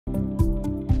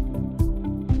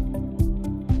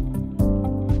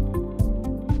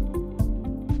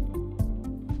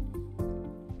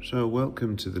So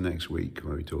welcome to the next week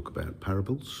where we talk about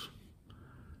parables.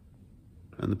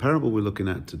 And the parable we're looking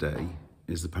at today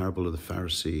is the parable of the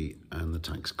Pharisee and the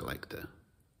tax collector.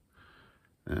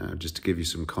 Just to give you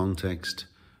some context,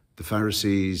 the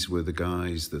Pharisees were the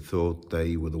guys that thought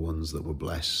they were the ones that were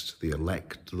blessed, the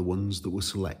elect, the ones that were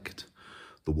select,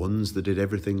 the ones that did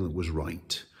everything that was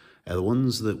right, the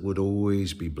ones that would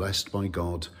always be blessed by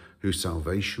God, whose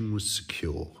salvation was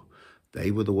secure.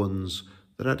 They were the ones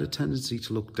that had a tendency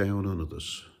to look down on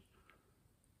others.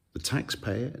 The tax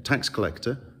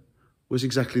collector, was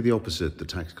exactly the opposite. The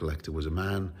tax collector was a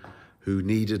man who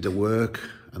needed a work,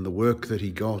 and the work that he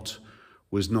got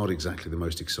was not exactly the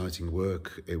most exciting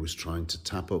work. It was trying to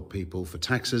tap up people for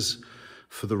taxes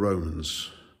for the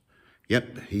Romans.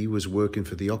 Yep, he was working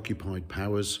for the occupied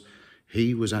powers.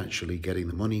 He was actually getting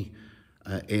the money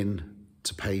in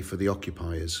to pay for the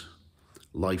occupiers'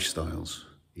 lifestyles.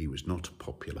 He was not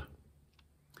popular.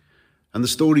 And the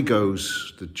story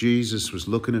goes that Jesus was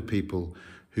looking at people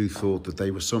who thought that they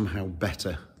were somehow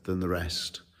better than the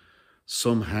rest,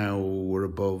 somehow were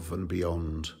above and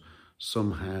beyond,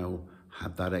 somehow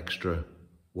had that extra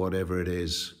whatever it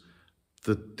is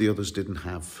that the others didn't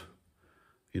have.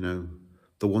 You know,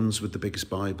 the ones with the biggest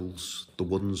Bibles, the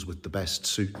ones with the best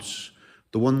suits,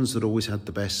 the ones that always had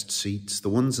the best seats, the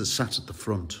ones that sat at the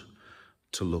front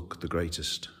to look the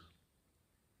greatest.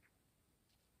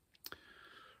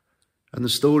 And the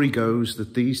story goes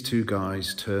that these two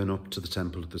guys turn up to the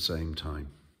temple at the same time.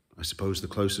 I suppose the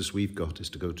closest we've got is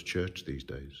to go to church these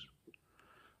days.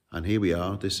 And here we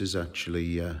are. This is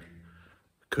actually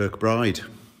Kirkbride,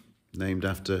 named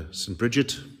after St.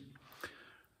 Bridget.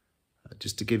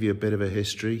 Just to give you a bit of a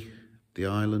history, the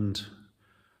island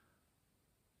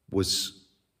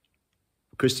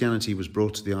Christianity was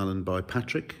brought to the island by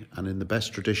Patrick, and in the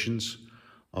best traditions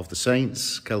of the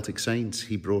saints, Celtic saints,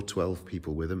 he brought 12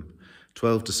 people with him.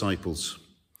 12 disciples.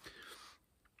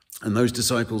 And those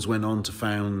disciples went on to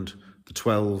found the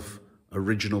 12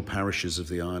 original parishes of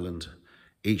the island,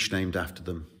 each named after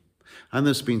them. And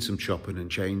there's been some chopping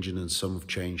and changing, and some have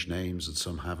changed names and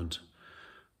some haven't.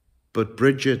 But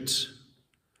Bridget,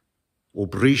 or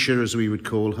Brisha as we would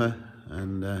call her,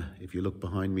 and if you look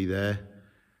behind me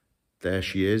there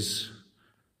she is,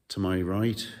 to my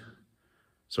right.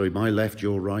 Sorry, my left,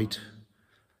 your right,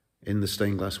 in the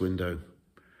stained glass window.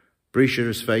 Brisha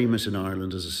is famous in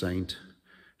Ireland as a saint.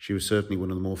 She was certainly one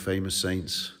of the more famous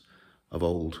saints of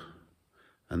old.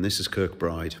 And this is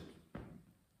Kirkbride.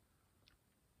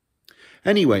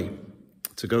 Anyway,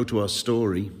 to go to our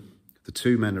story, the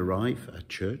two men arrive at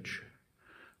church.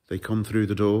 They come through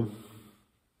the door.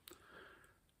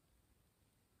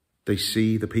 They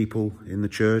see the people in the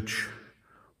church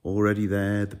already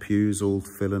there, the pews all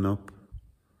filling up.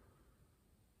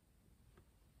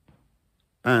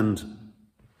 And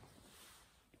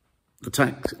the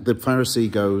Pharisee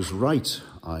goes, right,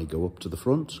 I go up to the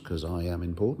front because I am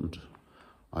important.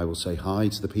 I will say hi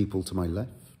to the people to my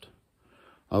left.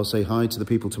 I'll say hi to the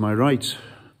people to my right.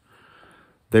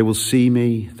 They will see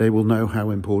me. They will know how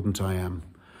important I am.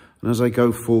 And as I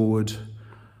go forward,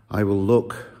 I will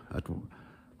look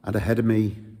at ahead of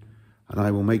me, and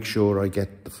I will make sure I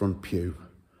get the front pew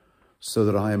so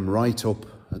that I am right up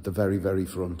at the very, very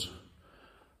front,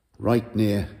 right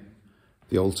near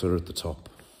the altar at the top.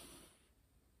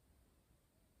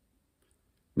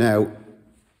 Now,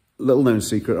 little known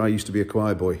secret, I used to be a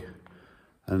choir boy.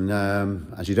 And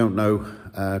as you don't know,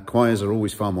 choirs are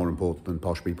always far more important than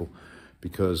posh people,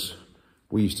 because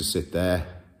we used to sit there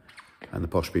and the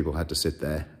posh people had to sit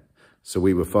there. So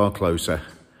we were far closer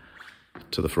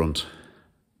to the front.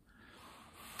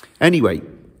 Anyway,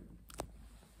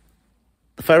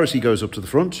 the Pharisee goes up to the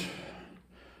front,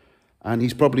 and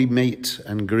he's probably met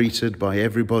and greeted by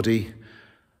everybody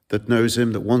that knows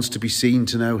him, that wants to be seen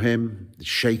to know him,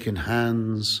 shaking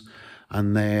hands,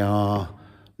 and they are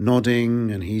nodding,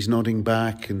 and he's nodding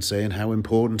back and saying how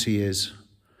important he is,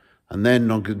 and then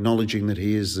acknowledging that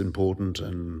he is important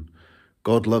and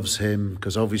God loves him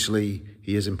because obviously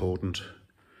he is important.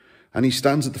 And he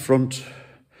stands at the front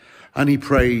and he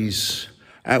prays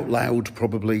out loud,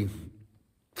 probably,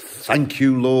 "Thank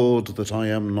you, Lord, that I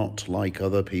am not like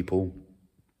other people.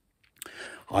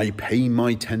 I pay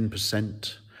my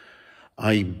 10%.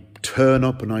 I turn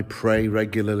up and I pray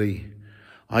regularly.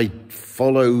 I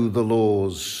follow the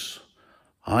laws.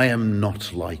 I am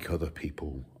not like other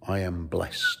people. I am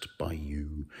blessed by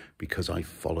you because I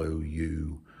follow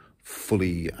you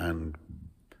fully, and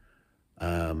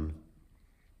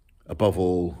above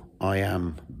all, I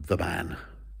am the man.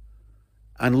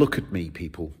 And look at me,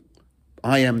 people.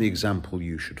 I am the example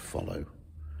you should follow.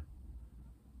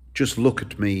 Just look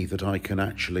at me, that I can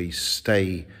actually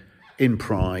stay in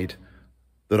pride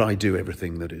that I do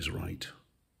everything that is right.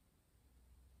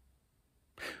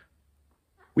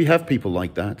 We have people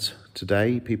like that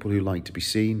today, people who like to be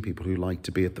seen, people who like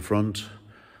to be at the front.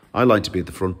 I like to be at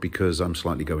the front because I'm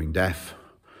slightly going deaf,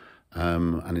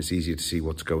 and it's easier to see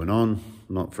what's going on,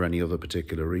 not for any other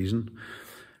particular reason.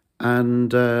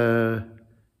 And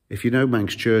if you know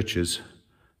Manx churches,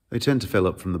 they tend to fill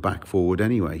up from the back forward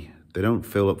anyway. They don't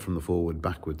fill up from the forward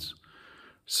backwards.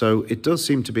 So it does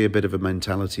seem to be a bit of a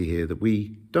mentality here that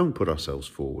we don't put ourselves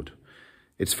forward.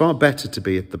 It's far better to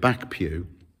be at the back pew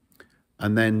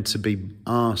and then to be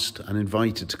asked and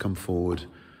invited to come forward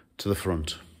to the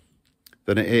front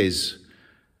than it is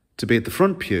to be at the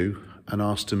front pew and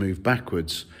asked to move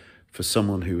backwards for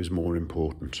someone who is more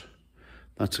important.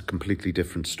 That's a completely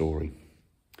different story.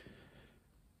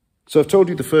 So I've told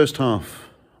you the first half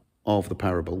of the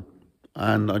parable,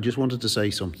 and I just wanted to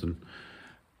say something.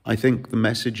 I think the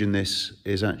message in this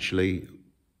is actually,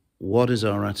 what is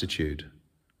our attitude?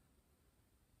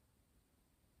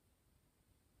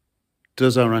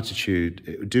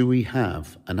 Do we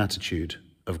have an attitude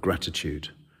of gratitude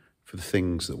for the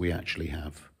things that we actually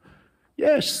have?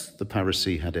 Yes, the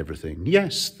Pharisee had everything.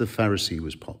 Yes, the Pharisee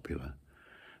was popular.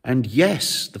 And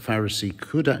yes, the Pharisee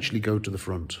could actually go to the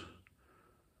front.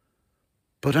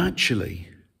 But actually,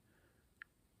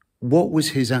 what was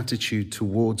his attitude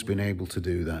towards being able to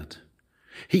do that?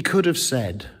 He could have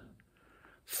said,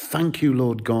 "Thank you,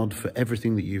 Lord God, for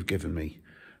everything that you've given me,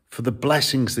 for the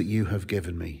blessings that you have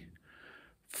given me,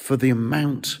 for the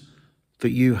amount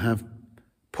that you have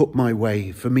put my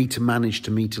way for me to manage, to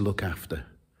me to look after.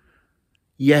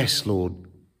 Yes, Lord,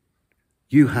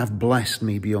 you have blessed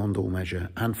me beyond all measure,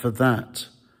 and for that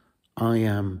I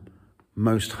am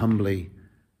most humbly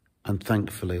and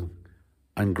thankfully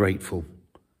and grateful.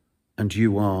 And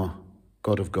you are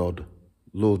God of God,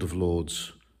 Lord of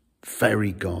Lords,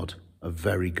 very God of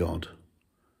very God."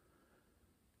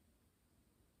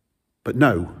 But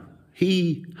no,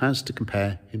 he has to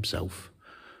compare himself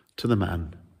to the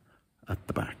man at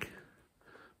the back.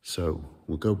 So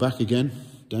we'll go back again,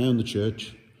 down the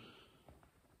church,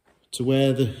 to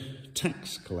where the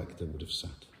tax collector would have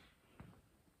sat.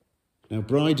 Now,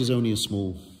 Bride is only a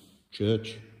small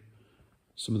church.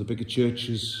 Some of the bigger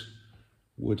churches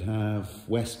would have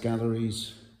west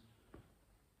galleries.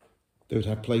 They would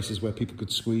have places where people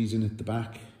could squeeze in at the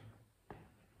back.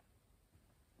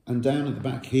 And down at the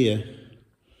back here,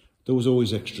 there was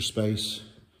always extra space.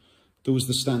 There was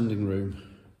the standing room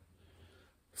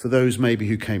for those maybe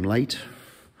who came late,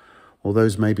 or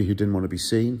those maybe who didn't want to be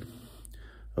seen,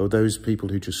 or those people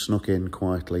who just snuck in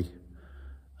quietly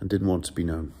and didn't want to be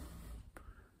known.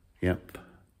 Yep,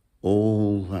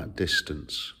 all that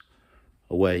distance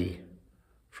away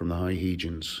from the high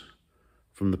hegians,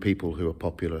 from the people who are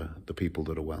popular, the people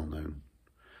that are well known.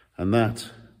 And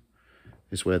that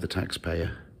is where the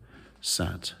taxpayer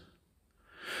sat.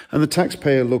 And the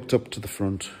taxpayer looked up to the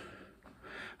front,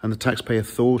 and the taxpayer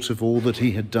thought of all that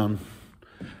he had done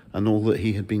and all that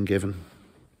he had been given.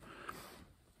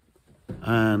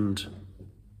 And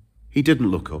he didn't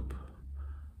look up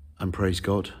and praise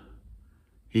God.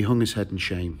 He hung his head in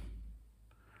shame.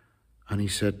 And he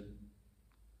said,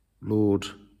 "Lord,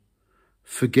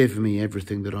 forgive me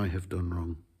everything that I have done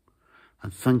wrong.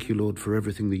 And thank you, Lord, for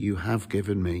everything that you have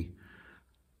given me,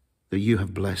 that you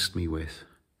have blessed me with.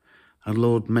 And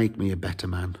Lord, make me a better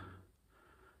man.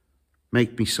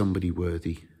 Make me somebody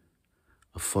worthy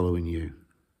of following you."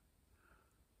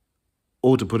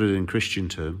 Or to put it in Christian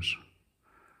terms,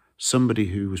 somebody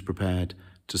who was prepared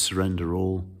to surrender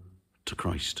all to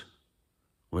Christ,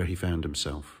 where he found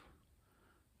himself.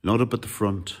 Not up at the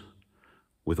front,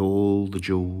 with all the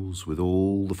jewels, with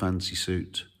all the fancy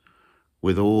suit,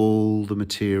 with all the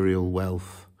material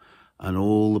wealth and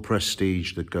all the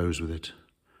prestige that goes with it,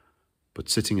 but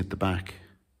sitting at the back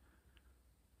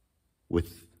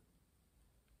with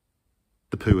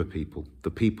the poor people,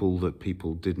 the people that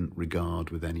people didn't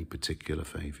regard with any particular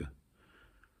favour.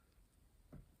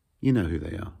 You know who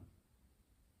they are.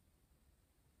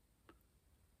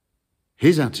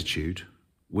 His attitude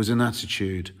was an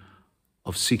attitude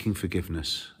of seeking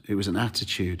forgiveness. It was an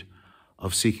attitude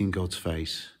of seeking God's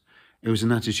face. It was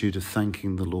an attitude of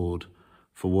thanking the Lord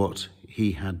for what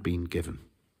he had been given.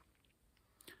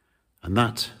 And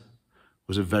that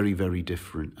was a very, very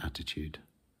different attitude.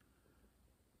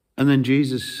 And then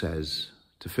Jesus says,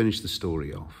 to finish the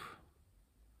story off,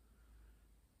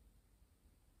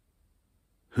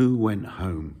 who went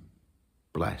home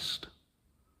blessed?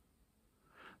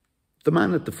 The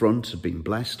man at the front had been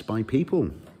blessed by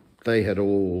people. They had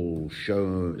all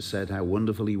said how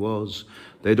wonderful he was.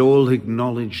 They'd all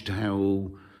acknowledged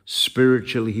how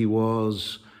spiritual he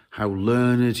was. how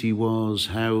learned he was,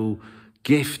 how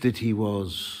gifted he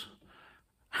was,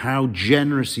 how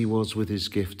generous he was with his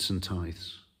gifts and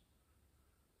tithes.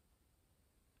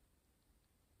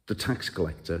 The tax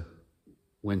collector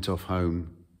went off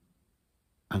home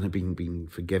and had been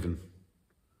forgiven,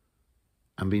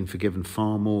 and been forgiven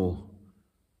far more,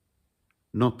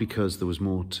 not because there was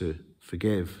more to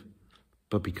forgive,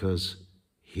 but because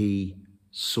he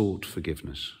sought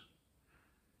forgiveness.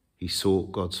 He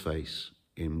sought God's face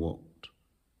in what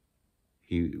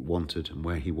he wanted and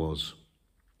where he was.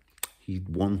 He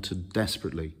wanted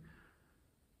desperately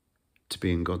to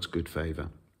be in God's good favour.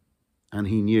 And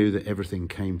he knew that everything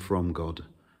came from God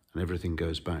and everything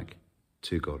goes back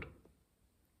to God.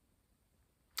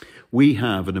 We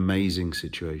have an amazing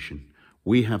situation.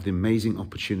 We have the amazing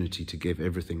opportunity to give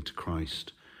everything to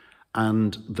Christ.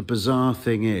 And the bizarre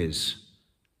thing is,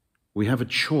 we have a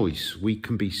choice. We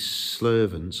can be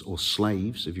servants or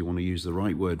slaves, if you want to use the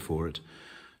right word for it,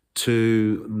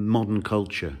 to modern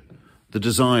culture. The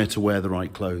desire to wear the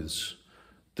right clothes,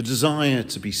 the desire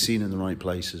to be seen in the right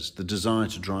places, the desire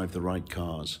to drive the right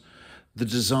cars, the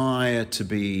desire to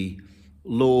be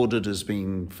lauded as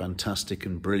being fantastic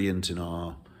and brilliant in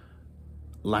our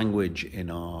language, in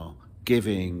our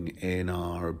giving, in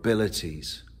our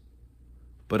abilities.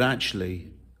 But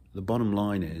actually, the bottom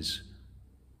line is,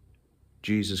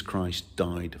 Jesus Christ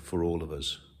died for all of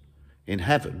us. In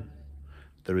heaven,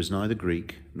 there is neither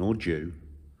Greek nor Jew,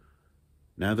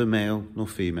 neither male nor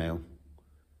female,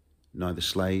 neither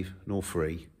slave nor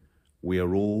free. We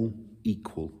are all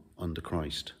equal under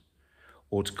Christ.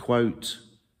 Or to quote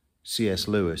C.S.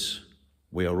 Lewis,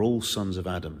 we are all sons of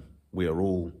Adam. We are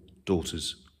all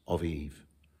daughters of Eve.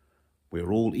 We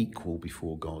are all equal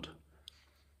before God.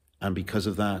 And because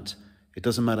of that, it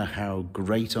doesn't matter how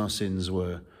great our sins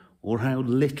were or how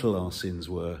little our sins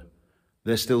were,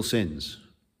 they're still sins.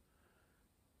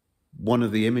 One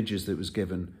of the images that was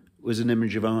given was an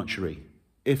image of archery.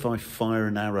 If I fire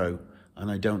an arrow and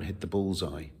I don't hit the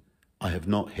bullseye, I have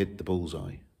not hit the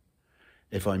bullseye.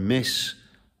 If I miss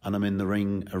and I'm in the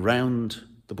ring around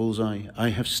the bullseye, I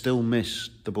have still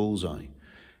missed the bullseye.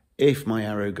 If my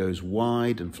arrow goes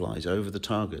wide and flies over the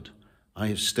target, I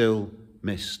have still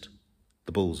missed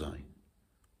the bullseye.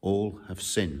 All have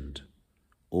sinned.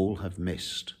 All have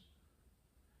missed.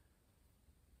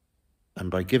 And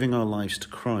by giving our lives to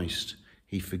Christ,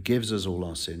 he forgives us all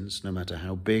our sins, no matter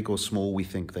how big or small we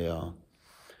think they are.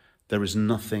 There is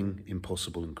nothing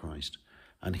impossible in Christ,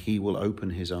 and he will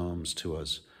open his arms to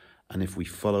us. And if we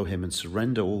follow him and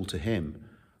surrender all to him,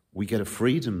 we get a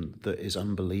freedom that is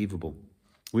unbelievable.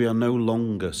 We are no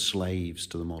longer slaves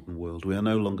to the modern world. We are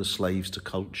no longer slaves to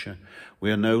culture. We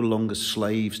are no longer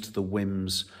slaves to the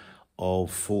whims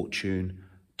of fortune,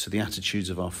 to the attitudes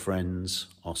of our friends,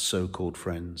 our so-called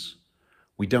friends.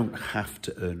 We don't have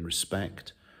to earn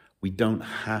respect. We don't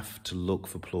have to look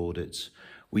for plaudits.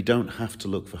 We don't have to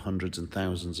look for hundreds and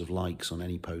thousands of likes on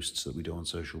any posts that we do on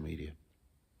social media.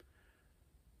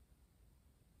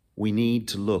 We need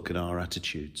to look at our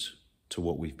attitudes to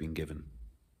what we've been given.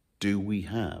 Do we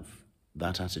have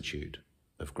that attitude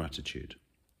of gratitude?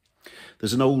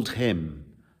 There's an old hymn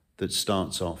that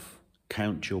starts off,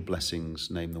 "Count your blessings,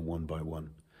 name them one by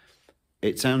one."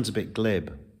 It sounds a bit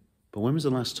glib, but when was the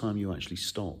last time you actually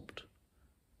stopped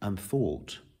and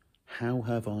thought, how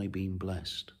have I been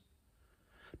blessed?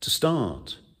 To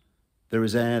start, there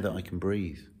is air that I can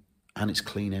breathe, and it's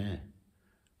clean air.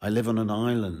 I live on an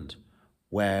island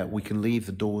where we can leave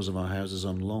the doors of our houses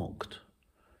unlocked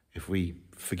if we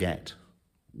forget,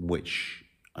 which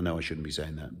I know I shouldn't be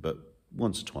saying that, but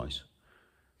once or twice.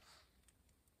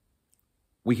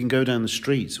 We can go down the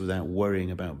streets without worrying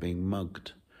about being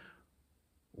mugged.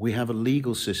 We have a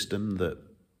legal system that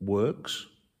works.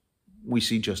 We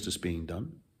see justice being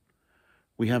done.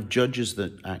 We have judges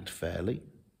that act fairly.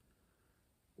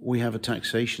 We have a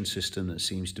taxation system that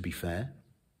seems to be fair.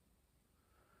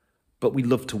 But we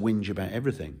love to whinge about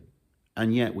everything.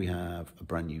 And yet we have a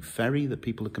brand new ferry that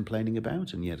people are complaining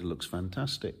about, and yet it looks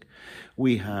fantastic.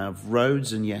 We have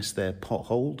roads, and yes, they're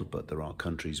potholed, but there are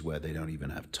countries where they don't even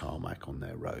have tarmac on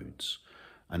their roads.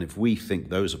 And if we think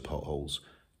those are potholes,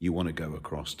 you want to go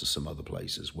across to some other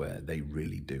places where they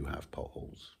really do have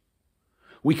potholes.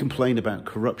 We complain about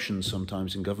corruption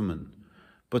sometimes in government,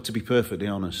 but to be perfectly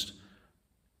honest,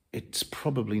 it's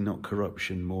probably not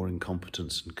corruption, more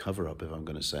incompetence and cover-up, if I'm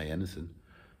going to say anything.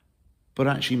 But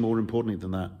actually, more importantly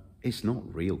than that, it's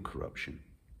not real corruption.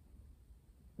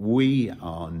 We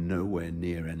are nowhere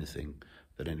near anything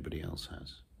that anybody else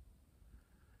has.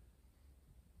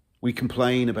 We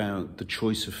complain about the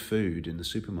choice of food in the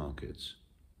supermarkets.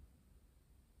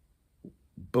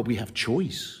 But we have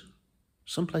choice.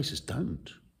 Some places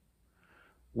don't.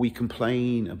 We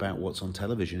complain about what's on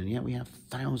television, and yet we have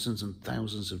thousands and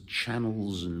thousands of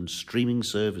channels and streaming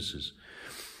services.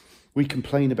 We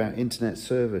complain about internet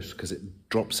service because it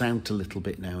drops out a little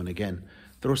bit now and again.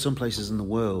 There are some places in the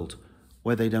world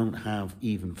where they don't have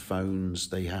even phones.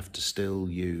 They have to still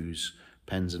use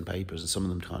pens and papers, and some of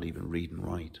them can't even read and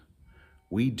write.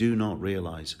 We do not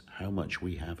realize how much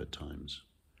we have at times.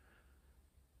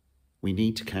 We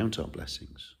need to count our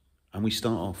blessings. And we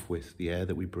start off with the air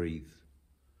that we breathe,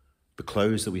 the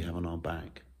clothes that we have on our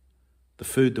back, the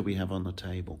food that we have on the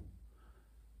table,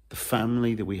 the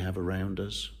family that we have around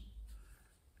us.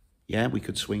 Yeah, we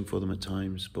could swing for them at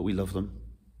times, but we love them.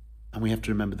 And we have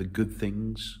to remember the good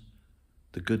things,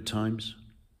 the good times,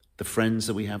 the friends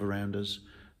that we have around us,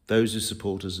 those who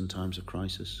support us in times of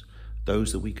crisis,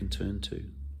 those that we can turn to.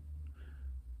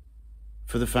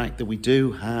 For the fact that we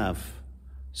do have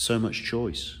so much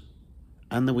choice,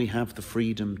 and that we have the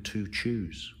freedom to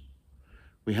choose.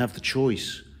 We have the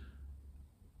choice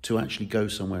to actually go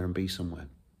somewhere and be somewhere.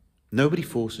 Nobody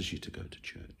forces you to go to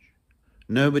church.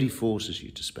 Nobody forces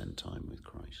you to spend time with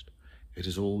Christ. It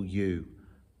is all you,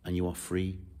 and you are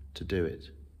free to do it.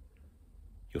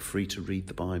 You're free to read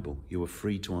the Bible. You are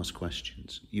free to ask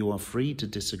questions. You are free to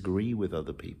disagree with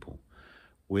other people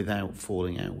without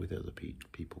falling out with other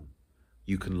people.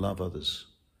 You can love others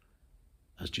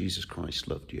as Jesus Christ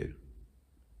loved you.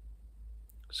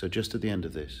 So just at the end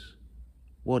of this,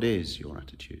 what is your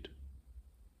attitude?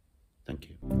 Thank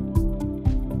you.